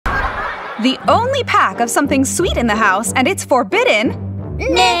The only pack of something sweet in the house, and it's forbidden.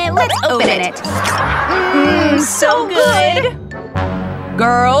 Nah, let's open it. So good!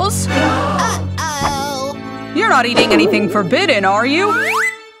 Girls? Uh-oh. You're not eating anything forbidden, are you?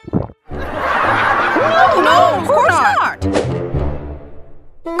 No, of course not!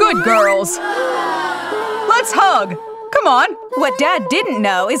 Good girls. Let's hug. Come on. What Dad didn't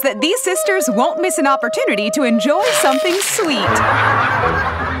know is that these sisters won't miss an opportunity to enjoy something sweet.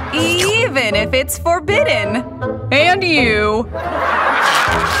 Even if it's forbidden. And you.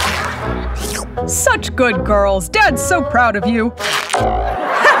 Such good girls. Dad's so proud of you.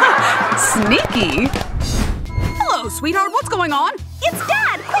 Sneaky. Hello, sweetheart. What's going on? It's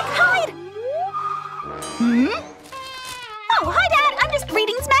Dad! Quick, hide! Oh, hi, Dad! I'm just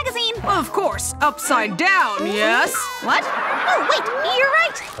reading this magazine. Of course. Upside down, yes? What? Oh, wait, you're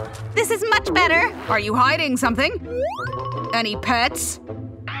right. This is much better. Are you hiding something? Any pets?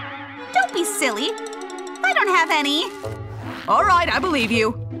 Don't be silly. I don't have any. All right, I believe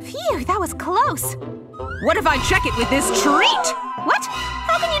you. Phew, that was close. What if I check it with this treat? What?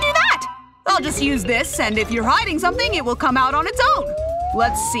 How can you do that? I'll just use this, and if you're hiding something, it will come out on its own.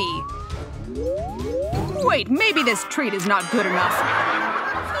 Let's see. Wait, maybe this treat is not good enough.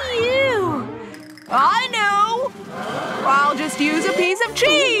 Phew. I know! I'll just use a piece of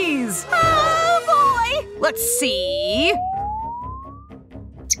cheese! Oh, boy! Let's see…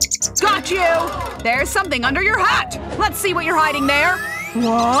 Got you! There's something under your hat! Let's see what you're hiding there.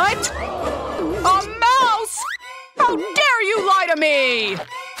 What? A mouse! How dare you lie to me!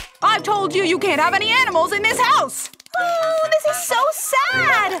 I've told you you can't have any animals in this house! Oh, this is so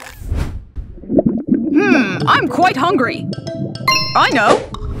sad! I'm quite hungry. I know.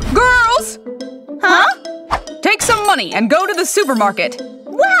 Girls! Huh? Take some money and go to the supermarket.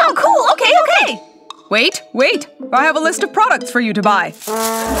 Wow, cool! Okay. Wait. I have a list of products for you to buy.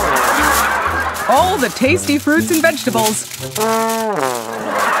 All the tasty fruits and vegetables.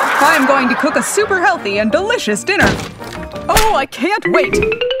 I am going to cook a super healthy and delicious dinner. Oh, I can't wait.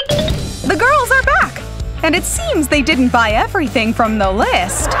 The girls are back. And it seems they didn't buy everything from the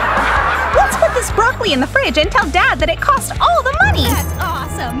list. Let's put this broccoli in the fridge and tell Dad that it cost all the money! That's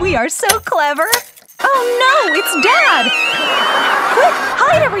awesome! We are so clever! Oh no, it's Dad! Quick,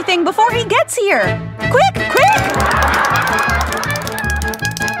 hide everything before he gets here! Quick!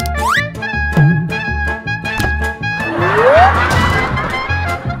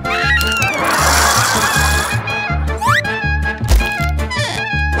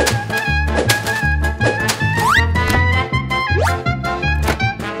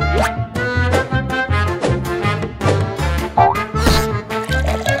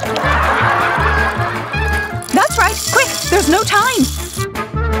 There's no time!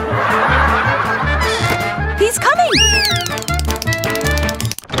 He's coming!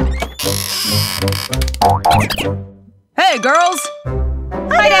 Hey, girls!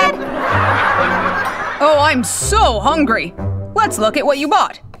 Hi, Dad! Oh, I'm so hungry! Let's look at what you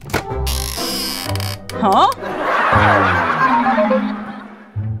bought. Huh?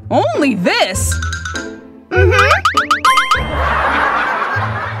 Only this?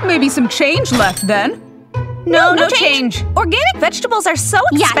 Maybe some change left then? No change. Organic vegetables are so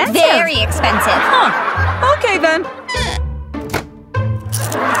expensive. Yeah, very expensive. Huh. Okay then.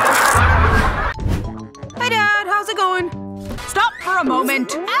 Hi, Dad. How's it going? Stop for a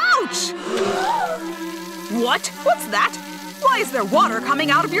moment. Ouch! What? What's that? Why is there water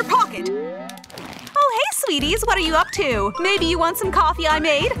coming out of your pocket? Oh, hey, sweeties. What are you up to? Maybe you want some coffee I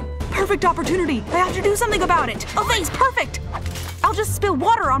made? Perfect opportunity. I have to do something about it. A vase, perfect. I'll just spill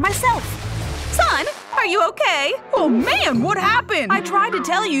water on myself. Son, are you okay? Oh man, what happened? I tried to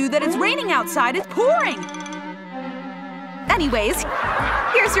tell you that it's raining outside. It's pouring. Anyways,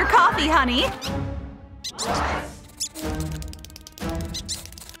 here's your coffee, honey.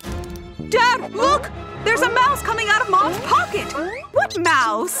 Dad, look! There's a mouse coming out of Mom's pocket. What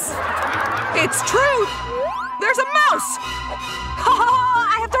mouse? It's true. There's a mouse. Ha ha ha!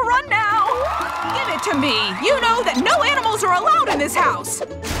 I have to run now. Give it to me. You know that no animals are allowed in this house.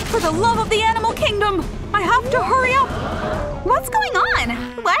 For the love of the animal kingdom, I have to hurry up. What's going on?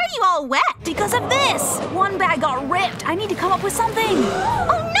 Why are you all wet? Because of this. One bag got ripped. I need to come up with something.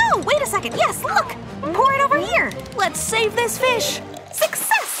 Oh no! Wait a second. Yes, look! Pour it over here. Let's save this fish.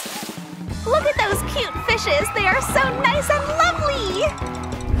 Success! Look at those cute fishes. They are so nice and lovely.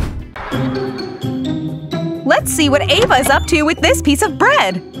 Let's see what Ava is up to with this piece of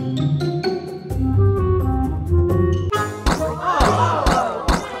bread.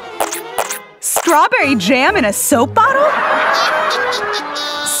 Strawberry jam in a soap bottle?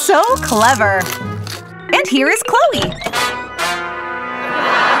 So clever. And here is Chloe.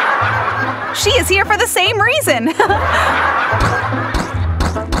 she is here for the same reason.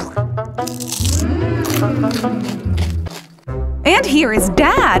 And here is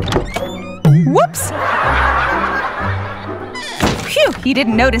Dad. Whoops! Phew, he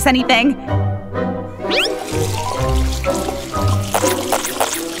didn't notice anything.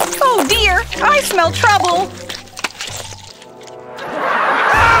 Oh dear, I smell trouble.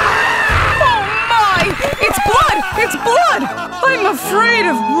 Oh my! It's blood! It's blood! I'm afraid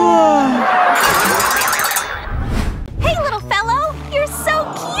of blood. Hey, little fellow! You're so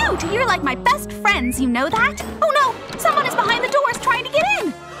cute! You're like my best friends, you know that? Oh no! Someone is behind the doors trying to get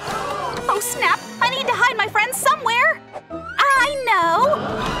in! Oh snap! I need to hide my friends somewhere! I know!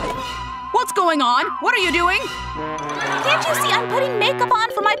 What's going on? What are you doing? Can't you see I'm putting makeup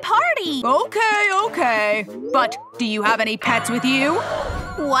on for my party? Okay. But do you have any pets with you?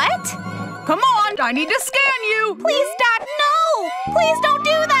 What? Come on, I need to scan you! Please, Dad, no! Please don't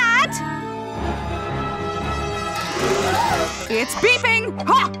do that! It's beeping!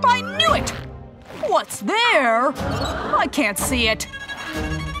 Ha! I knew it! What's there? I can't see it.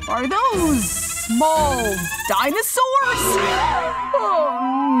 Are those small dinosaurs? Oh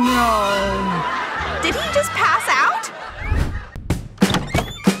no. Did he just pass out?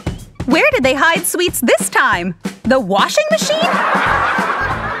 Where did they hide sweets this time? The washing machine?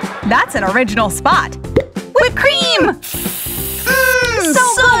 That's an original spot. Whipped cream! Mmm, so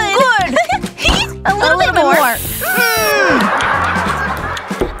good! A little bit more.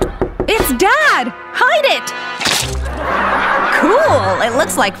 It's Dad! Hide it! Cool! It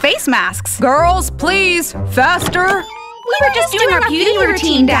looks like face masks. Girls, please, faster! We were just doing our beauty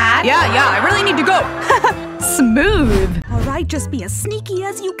routine, Dad. Yeah, I really need to go. Smooth. All right, just be as sneaky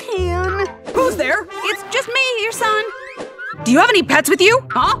as you can. Who's there? It's just me, your son. Do you have any pets with you?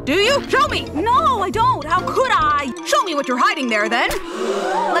 Huh? Do you? Show me. No, I don't. How could I? Show me what you're hiding there, then.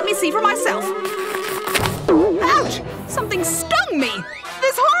 Let me see for myself. Ouch! Something stung me.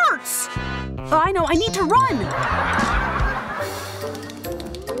 This hurts. Oh, I know. I need to run.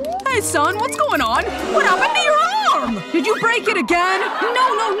 Hey, son, what's going on? What happened to your arm? Did you break it again?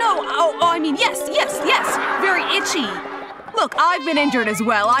 No. Oh, I mean, yes. Very itchy. Look, I've been injured as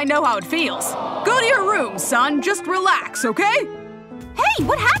well. I know how it feels. Go to your room, son. Just relax, okay? Hey,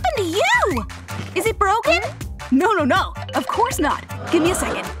 what happened to you? Is it broken? No. Of course not. Give me a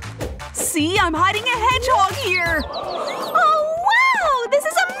second. See, I'm hiding a hedgehog here. Oh, wow! This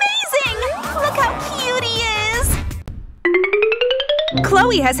is amazing! Look how cute he is!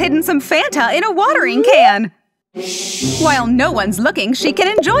 Chloe has hidden some Fanta in a watering can. While no one's looking, she can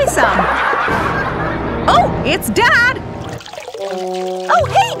enjoy some. Oh, it's Dad! Oh,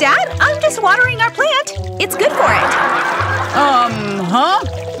 hey, Dad! I'm just watering our plant. It's good for it. Huh?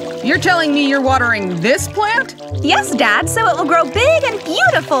 You're telling me you're watering this plant? Yes, Dad, so it will grow big and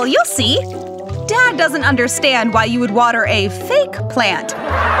beautiful, you'll see. Dad doesn't understand why you would water a fake plant.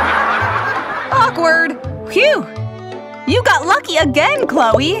 Awkward. Phew. You got lucky again,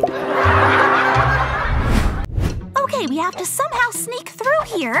 Chloe. Okay, we have to somehow sneak through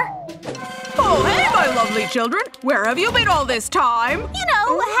here. Oh, hey, my lovely children. Where have you been all this time? You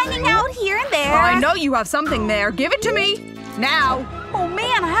know, hanging out here and there. I know you have something there. Give it to me. Now. Oh,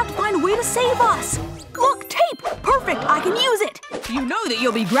 man, I have to find a way to save us. Look, tape. Perfect. I can use it. You know that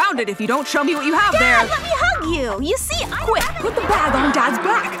you'll be grounded if you don't show me what you have there. Dad, let me hug you. You see, Quick, put the bag on Dad's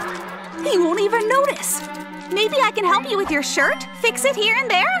back. He won't even notice. Maybe I can help you with your shirt? Fix it here and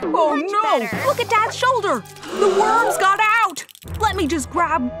there? Oh, no. Better. Look at Dad's shoulder. The worms got out. Let me just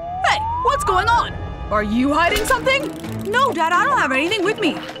grab… Hey, what's going on? Are you hiding something? No, Dad, I don't have anything with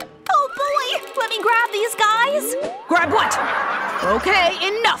me. Oh, boy. Let me grab these guys. Grab what? Okay,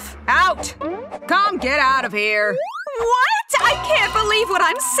 enough. Out. Come get out of here. What? I can't believe what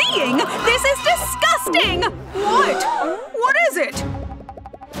I'm seeing. This is disgusting. What? What is it?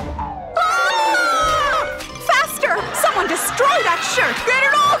 Ah! Faster! Someone destroy that shirt. Get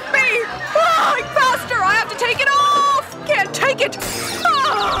it off me. Ah, faster. I have to take it off. Can't take it.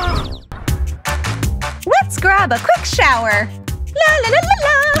 Ah! Let's grab a quick shower. La la la la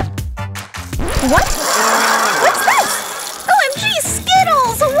la. What? What's this? OMG,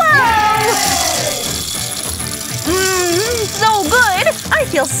 Skittles! Wow! So good! I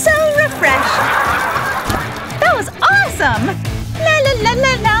feel so refreshed. That was awesome! La la la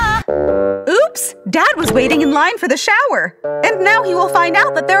la la. Oops! Dad was waiting in line for the shower. And now he will find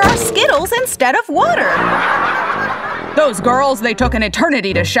out that there are Skittles instead of water. Those girls, they took an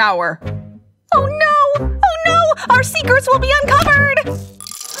eternity to shower. Oh no! Oh no! Our secrets will be uncovered!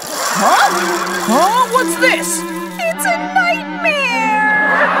 Huh? Huh? What's this? It's a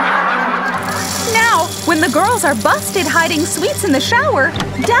nightmare! Now, when When the girls are busted hiding sweets in the shower,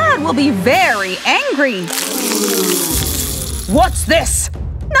 Dad will be very angry. What's this?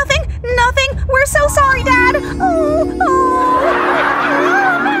 Nothing, nothing. We're so sorry, Dad.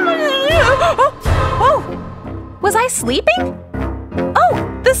 Oh, was I sleeping?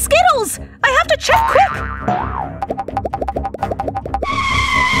 Oh, the Skittles! I have to check quick!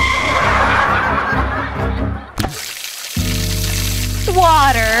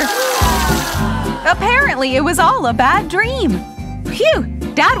 Water. Apparently, it was all a bad dream. Phew!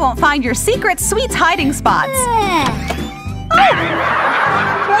 Dad won't find your secret sweets hiding spots. Oh!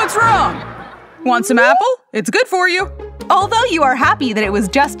 What's wrong? Want some apple? It's good for you. Although you are happy that it was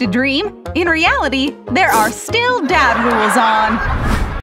just a dream, in reality, there are still Dad rules on.